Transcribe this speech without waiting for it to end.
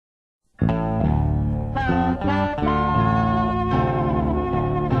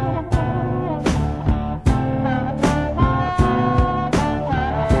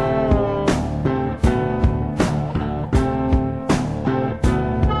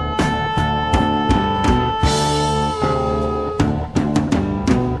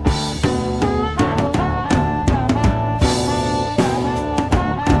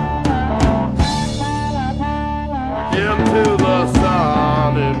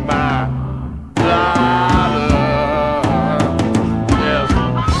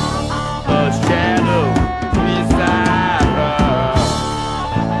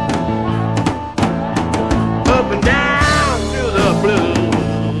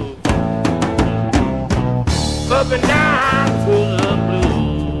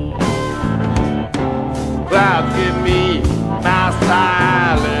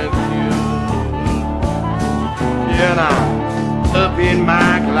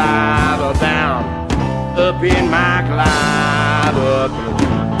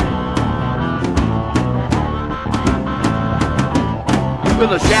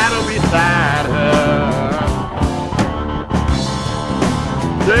With a shadow beside her,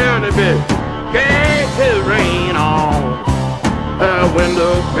 turn a bit, gave his rain on her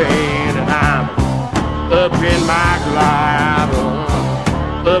window pane, and I'm up in my glider,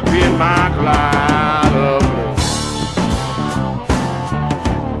 up in my glider.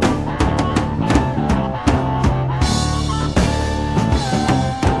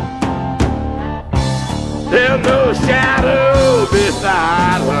 There's no shadow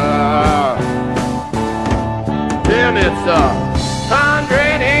beside her. Then it's thunder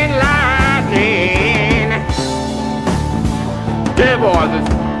and lightning. Yeah, boys, it's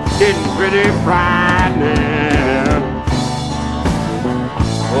getting pretty frightening.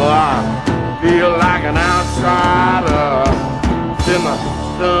 Well, I feel like an outsider till the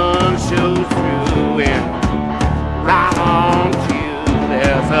sun shows through and right on cue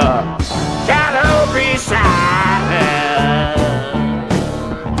there's a shadow beside her.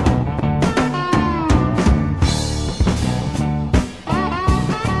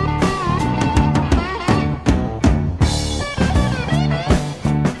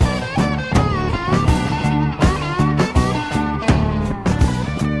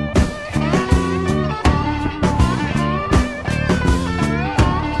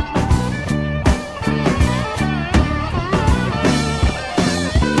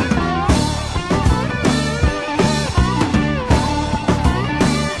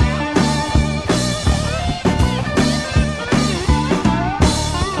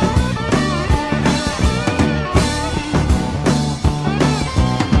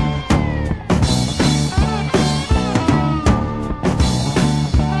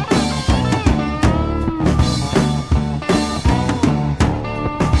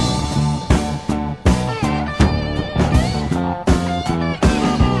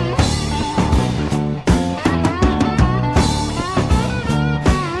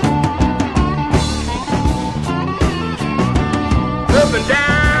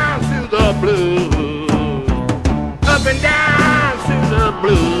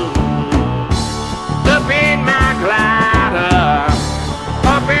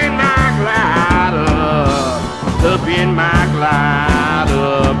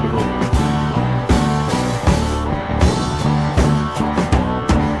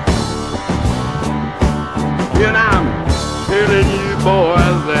 And I'm telling you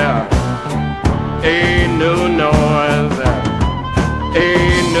boys, there ain't no noise,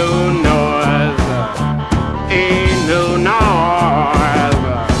 ain't no noise, ain't no noise.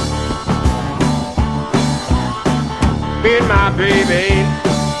 Me and my baby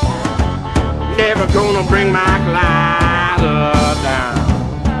never gonna bring my glider down.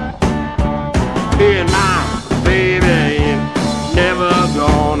 Me and